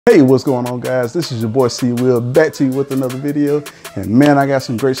Hey, what's going on, guys? This is your boy C Will, back to you with another video. And man, I got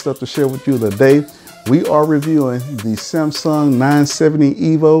some great stuff to share with you today. We are reviewing the Samsung 970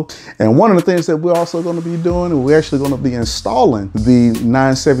 Evo. And one of the things that we're also going to be doing, we're actually going to be installing the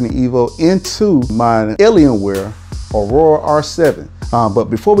 970 Evo into my Alienware Aurora R7. But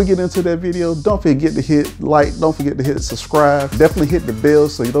before we get into that video, don't forget to hit like, don't forget to hit subscribe. Definitely hit the bell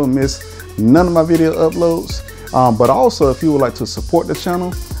so you don't miss none of my video uploads. But also, if you would like to support the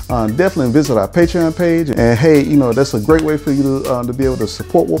channel, definitely visit our Patreon page. And hey, you know, that's a great way for you to be able to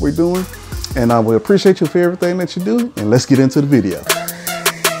support what we're doing. And we appreciate you for everything that you do. And let's get into the video.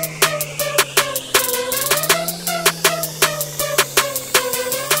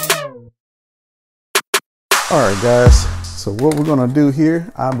 All right, guys. So what we're gonna do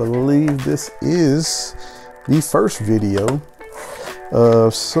here, I believe this is the first video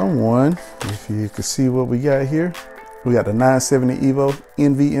of someone. If you can see what we got here, we got the 970 Evo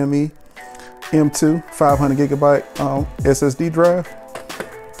NVMe M.2 500 gigabyte SSD drive,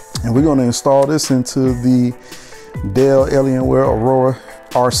 and we're going to install this into the Dell Alienware Aurora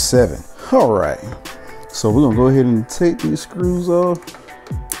R7. All right, so we're going to go ahead and take these screws off.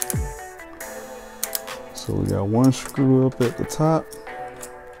 So we got one screw up at the top,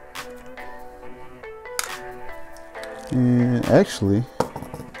 and actually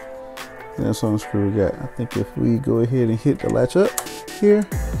that's on the screw we got. I think if we go ahead and hit the latch up here,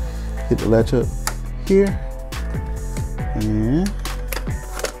 hit the latch up here, and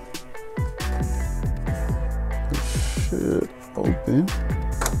it should open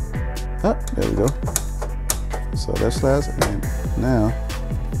up. There we go. So that slides, and now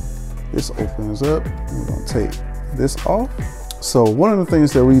this opens up. We're gonna take this off. So one of the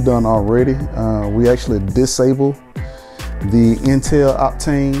things that we've done already, we actually disable the Intel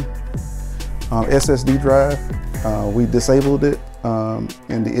Optane SSD drive. We disabled it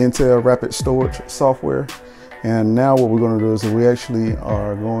in the Intel Rapid Storage software. And now what we're going to do is we actually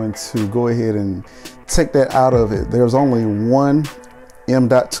are going to go ahead and take that out of it. There's only one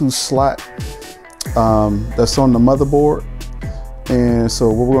M.2 slot that's on the motherboard. And so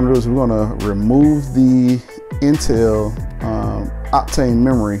what we're going to do is we're going to remove the Intel Optane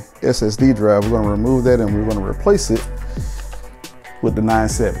Memory SSD drive. We're going to remove that and we're going to replace it with the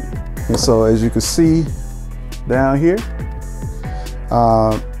 970. And so as you can see down here,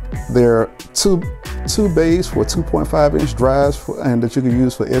 there are two bays for 2.5-inch drives and that you can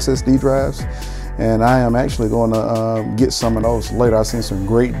use for SSD drives. And I am actually going to get some of those later. I've seen some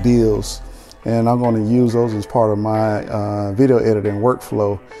great deals, and I'm going to use those as part of my video editing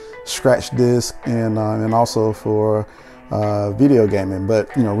workflow, scratch disk, and also for video gaming.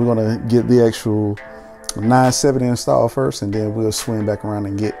 But you know, we're going to get the actual 970 installed first, and then we'll swing back around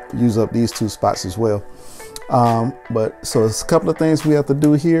and use up these two spots as well. But so it's a couple of things we have to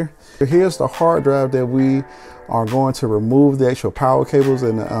do here. Here's the hard drive that we are going to remove the actual power cables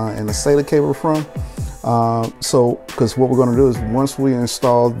and the SATA cable from. So because what we're going to do is once we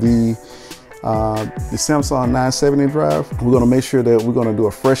install the Samsung 970 drive, we're going to make sure that we're going to do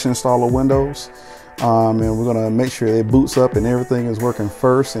a fresh install of Windows. And we're going to make sure it boots up and everything is working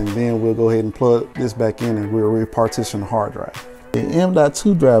first, and then we'll go ahead and plug this back in and we'll repartition the hard drive. The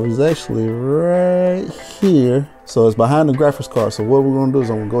M.2 drive is actually right here, so it's behind the graphics card. So what we're going to do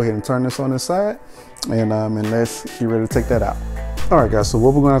is I'm going to go ahead and turn this on this side, and let's get ready to take that out. All right, guys, so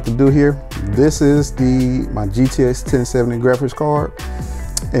what we're going to have to do here, this is my GTX 1070 graphics card,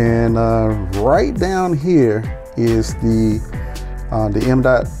 and right down here is the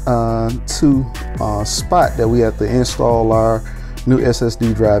M.2 spot that we have to install our new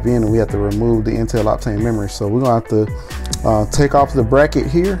SSD drive in, and we have to remove the Intel Optane memory. So we're gonna have to take off the bracket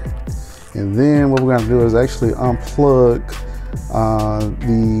here, and then what we're gonna do is actually unplug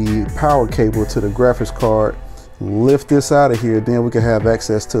the power cable to the graphics card, lift this out of here, then we can have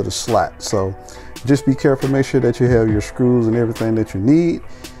access to the slot. So just be careful, make sure that you have your screws and everything that you need,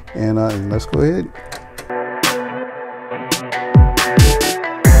 and let's go ahead.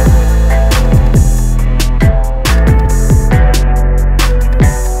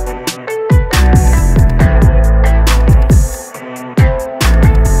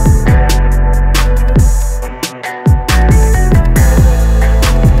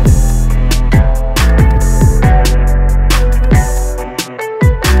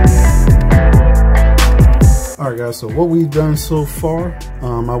 So what we've done so far,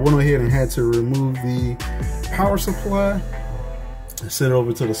 I went ahead and had to remove the power supply and set it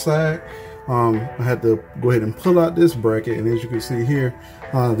over to the side. I had to go ahead and pull out this bracket, and as you can see here,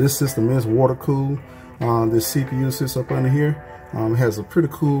 this system is water cooled. This CPU sits up under here. It has a pretty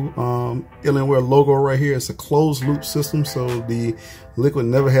cool Alienware logo right here. It's a closed loop system, so the liquid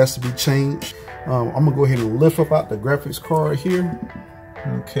never has to be changed. I'm gonna go ahead and lift up out the graphics card here.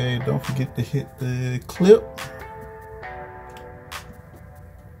 Okay, don't forget to hit the clip.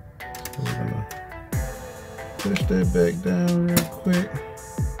 We're gonna push that back down real quick.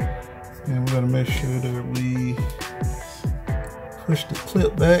 And we're gonna make sure that we push the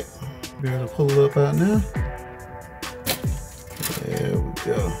clip back. Be able to pull it up out now. There we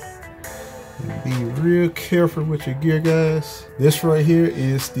go. And be real careful with your gear, guys. This right here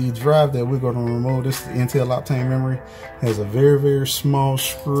is the drive that we're going to remove. This is the Intel Optane Memory. It has a very, very small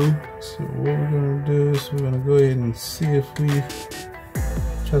screw. So what we're going to do is we're going to go ahead and see if we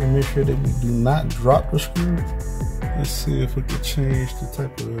try to make sure that we do not drop the screw. Let's see if we can change the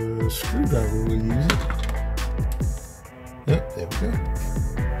type of screwdriver we're using. Yep, there we go.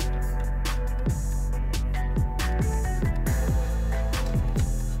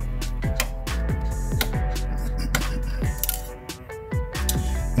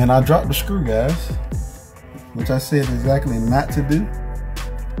 And I dropped the screw, guys, which I said exactly not to do.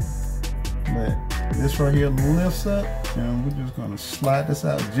 But this right here lifts up, and we're just going to slide this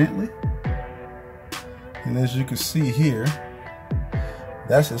out gently. And as you can see here,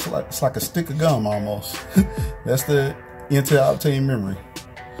 it's like a stick of gum almost. That's the Intel Optane Memory.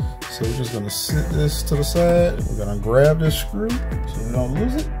 So we're just going to sit this to the side. We're going to grab this screw so we don't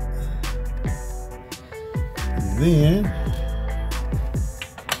lose it. And then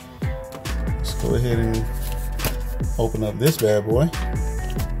go ahead and open up this bad boy.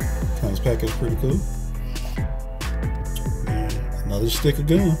 Comes packaged pretty cool. And another stick of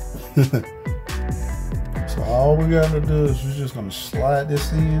gum. So all we gotta do is we're just gonna slide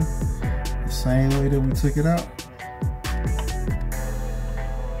this in the same way that we took it out.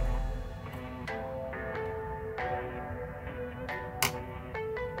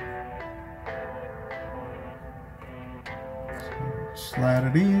 So slide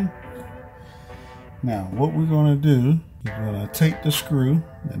it in. Now, what we're going to do is we're going to take the screw.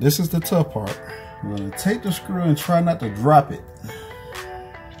 Now, this is the tough part. We're going to take the screw and try not to drop it,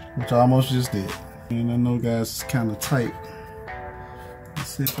 which I almost just did. And I know, guys, it's kind of tight. Let's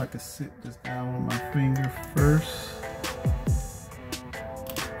see if I can sit this down with my finger first.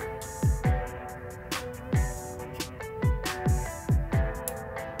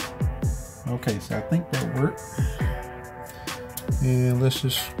 Okay, so I think that worked. And let's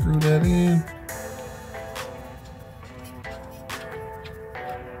just screw that in.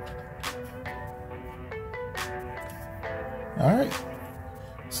 All right,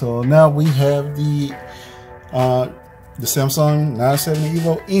 so now we have the Samsung 970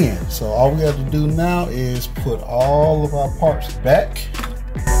 Evo in. So all we have to do now is put all of our parts back.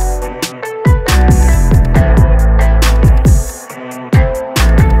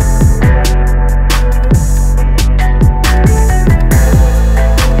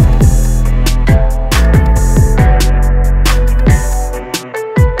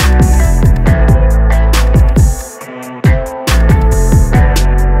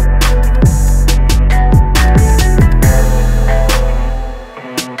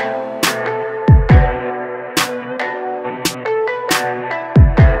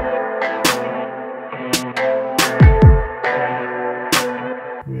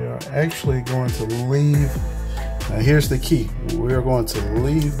 Actually going to leave, now here's the key, we're going to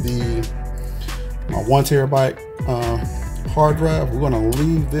leave the 1 terabyte hard drive. We're going to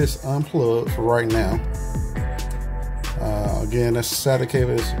leave this unplugged for right now. Again, that's a SATA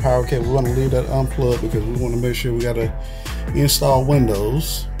cable, it's a power cable. We're going to leave that unplugged because we want to make sure we got to install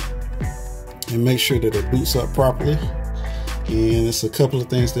Windows and make sure that it boots up properly. And it's a couple of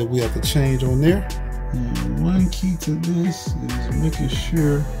things that we have to change on there. And one key to this is making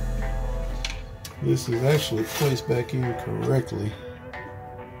sure this is actually placed back in correctly.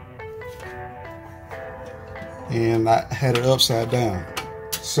 And I had it upside down.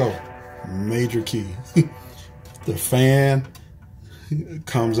 So, major key. The fan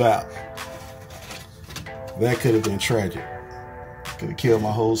comes out. That could have been tragic. Could have killed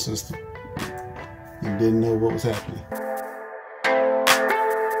my whole system and didn't know what was happening.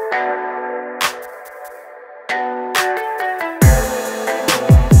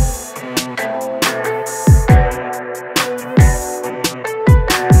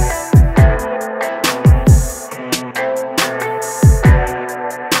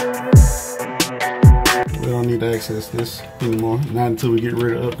 Access this anymore, not until we get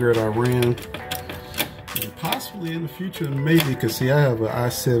ready to upgrade our RAM, and possibly in the future, maybe, because see, I have an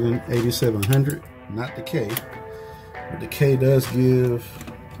i7 8700, not the K, but the K does give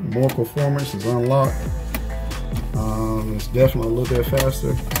more performance, is unlocked. one that's definitely a little bit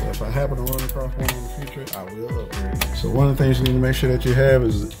faster. So if I happen to run across one in the future, I will upgrade. So one of the things you need to make sure that you have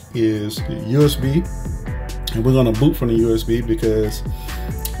is USB, and we're going to boot from the USB because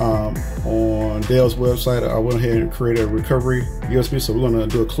on Dell's website, I went ahead and created a recovery USB. So we're going to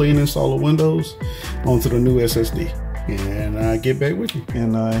do a clean install of Windows onto the new SSD. And I'll get back with you.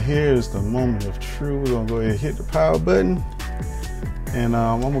 And here's the moment of truth. We're going to go ahead and hit the power button. And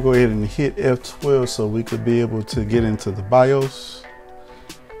I'm going to go ahead and hit F12 so we could be able to get into the BIOS.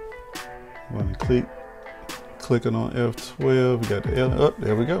 I'm going to clicking on F12. We got the L up.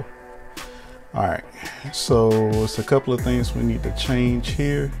 There we go. All right. So it's a couple of things we need to change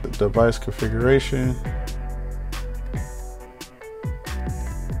here. The device configuration.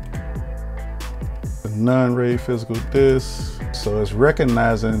 The non-RAID physical disk. So it's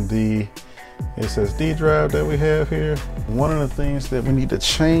recognizing the SSD drive that we have here. One of the things that we need to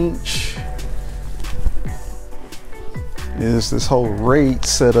change is this whole RAID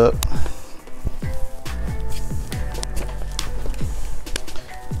setup.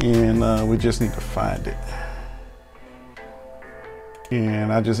 And we just need to find it.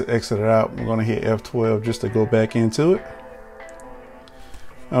 And I just exited out. I'm gonna hit F12 just to go back into it.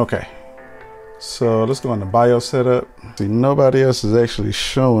 Okay. So let's go on the BIOS setup. See, nobody else is actually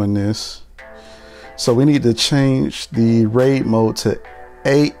showing this. So we need to change the RAID mode to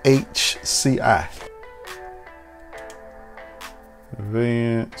AHCI.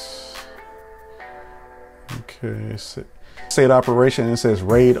 Advanced. Okay. State operation, it says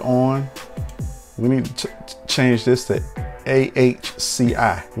RAID on. We need to change this to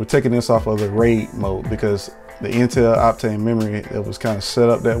AHCI. We're taking this off of the RAID mode because the Intel Optane Memory, it was kind of set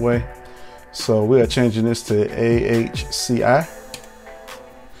up that way. So we are changing this to AHCI.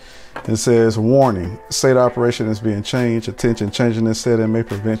 It says, warning, state operation is being changed. Attention, changing this setting may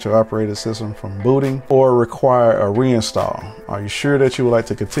prevent your operating system from booting or require a reinstall. Are you sure that you would like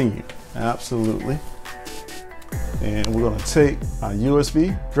to continue? Absolutely. And we're going to take our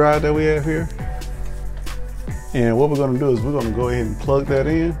USB drive that we have here. And what we're going to do is we're going to go ahead and plug that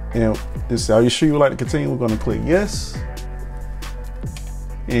in. And it's, are you sure you would like to continue? We're going to click yes.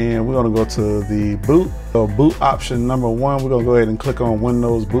 And we're going to go to the boot. So boot option number 1, we're going to go ahead and click on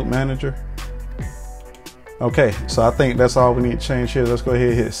Windows Boot Manager. Okay, so I think that's all we need to change here. Let's go ahead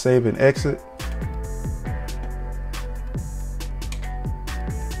and hit save and exit.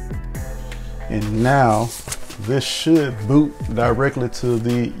 And now this should boot directly to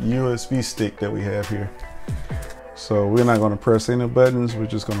the USB stick that we have here. So we're not going to press any buttons. We're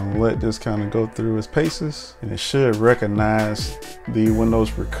just going to let this kind of go through its paces, and it should recognize the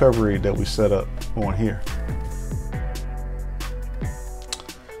Windows recovery that we set up on here.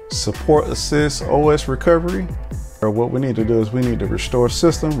 Support assist OS recovery. Or what we need to do is we need to restore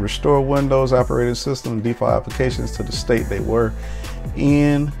system, restore Windows operating system default applications to the state they were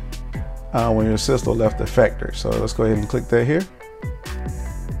in when your system left the factory. So let's go ahead and click that here.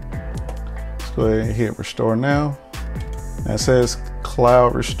 Let's go ahead and hit restore now. It says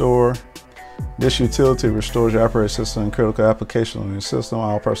cloud restore. This utility restores your operating system and critical applications on your system.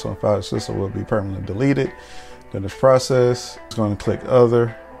 All personal files system will be permanently deleted. Then this process, it's going to click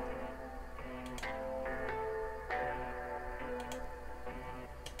other.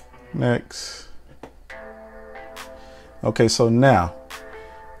 Next. Okay, so now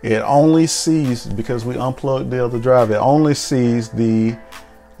it only sees, because we unplugged the other drive, it only sees the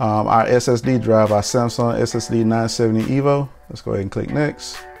our SSD drive, our Samsung SSD 970 Evo. Let's go ahead and click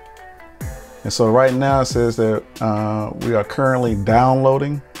next. And so right now it says that we are currently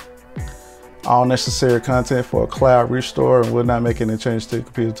downloading all necessary content for a cloud restore, and we're not making any changes to the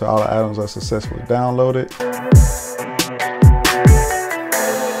computer until all the items are successfully downloaded.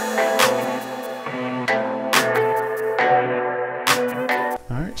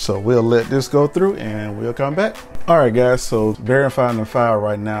 So we'll let this go through and we'll come back. All right, guys, so verifying the file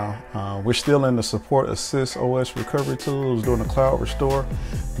right now. We're still in the support assist OS recovery tools doing the cloud restore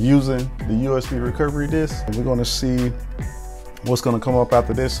using the USB recovery disk. And we're going to see what's going to come up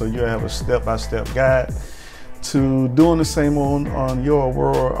after this. So you have a step-by-step guide to doing the same on your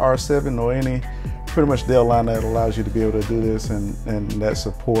Aurora R7 or any pretty much Dell line that allows you to be able to do this and that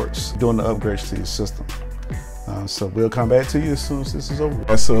supports doing the upgrades to your system. So we'll come back to you as soon as this is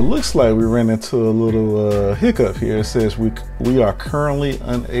over. So it looks like we ran into a little hiccup here. It says we are currently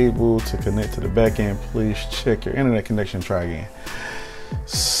unable to connect to the back end. Please check your internet connection. Try again.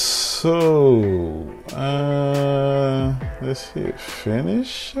 So let's hit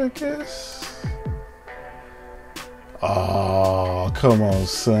finish, I guess. Oh, come on,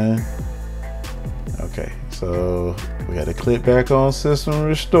 son. Okay, so we got to click back on system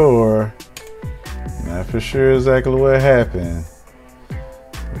restore. Not for sure exactly what happened.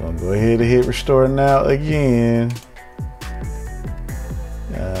 We're gonna go ahead and hit restore now again.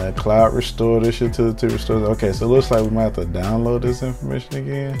 Cloud restore this utility restore. Okay, so it looks like we might have to download this information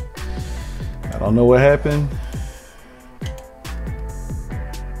again. I don't know what happened.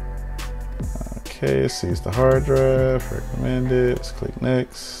 Okay, it sees the hard drive, recommended. Let's click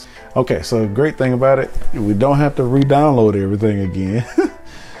next. Okay, so great thing about it, we don't have to re-download everything again.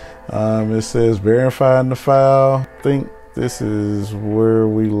 It says verifying the file. I think this is where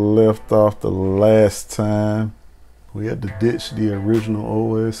we left off the last time. We had to ditch the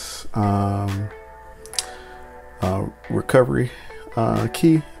original OS recovery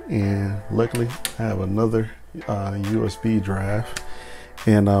key, and luckily I have another USB drive.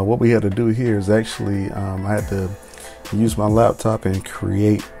 And what we had to do here is actually I had to use my laptop and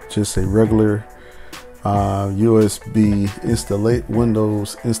create just a regular USB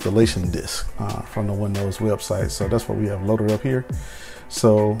Windows installation disk from the Windows website. So that's what we have loaded up here.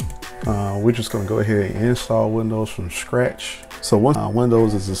 So we're just going to go ahead and install Windows from scratch. So once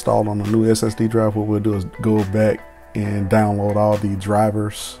Windows is installed on the new SSD drive, what we'll do is go back and download all the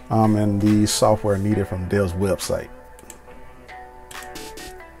drivers and the software needed from Dell's website.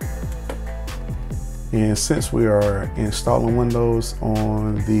 And since we are installing Windows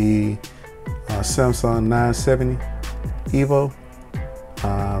on the Samsung 970 Evo,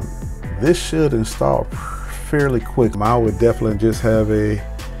 this should install fairly quick. I would definitely just have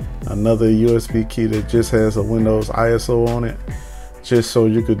another USB key that just has a Windows ISO on it, just so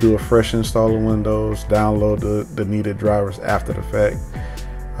you could do a fresh install of Windows, download the needed drivers after the fact,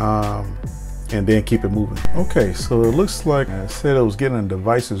 and then keep it moving. Okay, so it looks like I said it was getting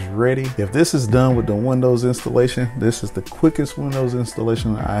devices ready. If this is done with the Windows installation, this is the quickest Windows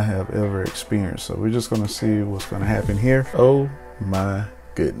installation I have ever experienced. So we're just gonna see what's gonna happen here. Oh my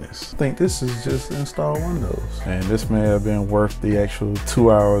goodness. I think this is just install Windows. And this may have been worth the actual 2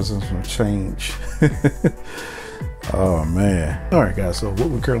 hours and some change. Oh man. All right guys, so what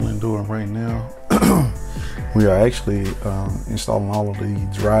we're currently doing right now, we are actually installing all of the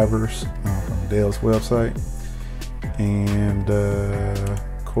drivers from Dell's website. And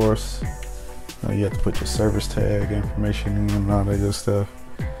of course, you have to put your service tag information in and all that good stuff.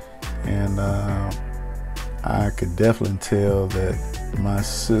 And I could definitely tell that my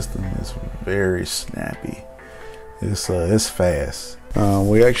system is very snappy. It's fast.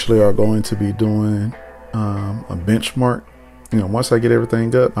 We actually are going to be doing a benchmark. You know, once I get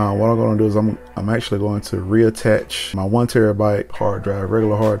everything up, what I'm going to do is I'm actually going to reattach my 1 terabyte hard drive,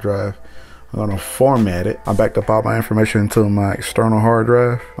 regular hard drive. I'm going to format it. I backed up all my information into my external hard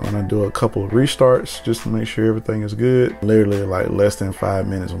drive. I'm going to do a couple of restarts just to make sure everything is good. Literally like less than 5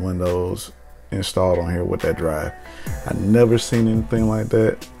 minutes of Windows installed on here with that drive. I've never seen anything like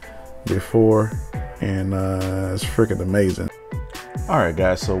that before, and it's freaking amazing. All right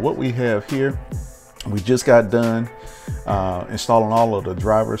guys, so what we have here, we just got done installing all of the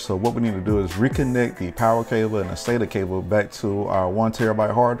drivers. So what we need to do is reconnect the power cable and the SATA cable back to our 1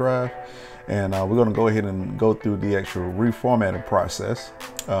 terabyte hard drive. And we're going to go ahead and go through the actual reformatting process.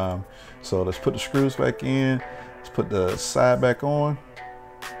 So let's put the screws back in. Let's put the side back on.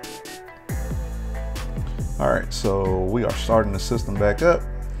 All right, so we are starting the system back up.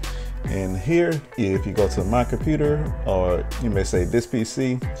 And here, if you go to my computer, or you may say this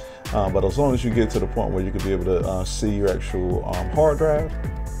PC, but as long as you get to the point where you can be able to see your actual hard drive,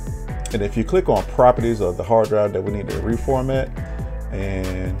 and if you click on properties of the hard drive that we need to reformat,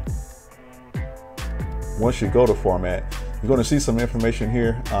 and once you go to format, you're going to see some information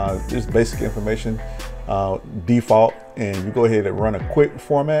here. Just basic information, default, and you go ahead and run a quick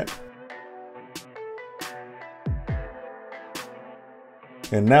format.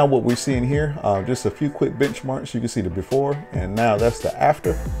 And now what we're seeing here, just a few quick benchmarks. You can see the before, and now that's the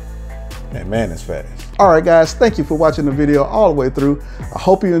after. And man, it's fast. All right, guys, thank you for watching the video all the way through. I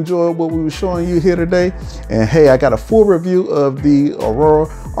hope you enjoyed what we were showing you here today. And hey, I got a full review of the Aurora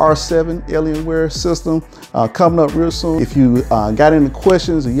R7 Alienware system coming up real soon. If you got any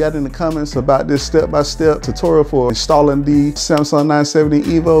questions or you had any comments about this step-by-step tutorial for installing the Samsung 970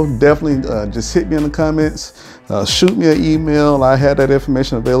 Evo, definitely just hit me in the comments. Shoot me an email. I have that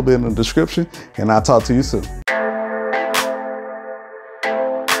information available in the description, and I'll talk to you soon.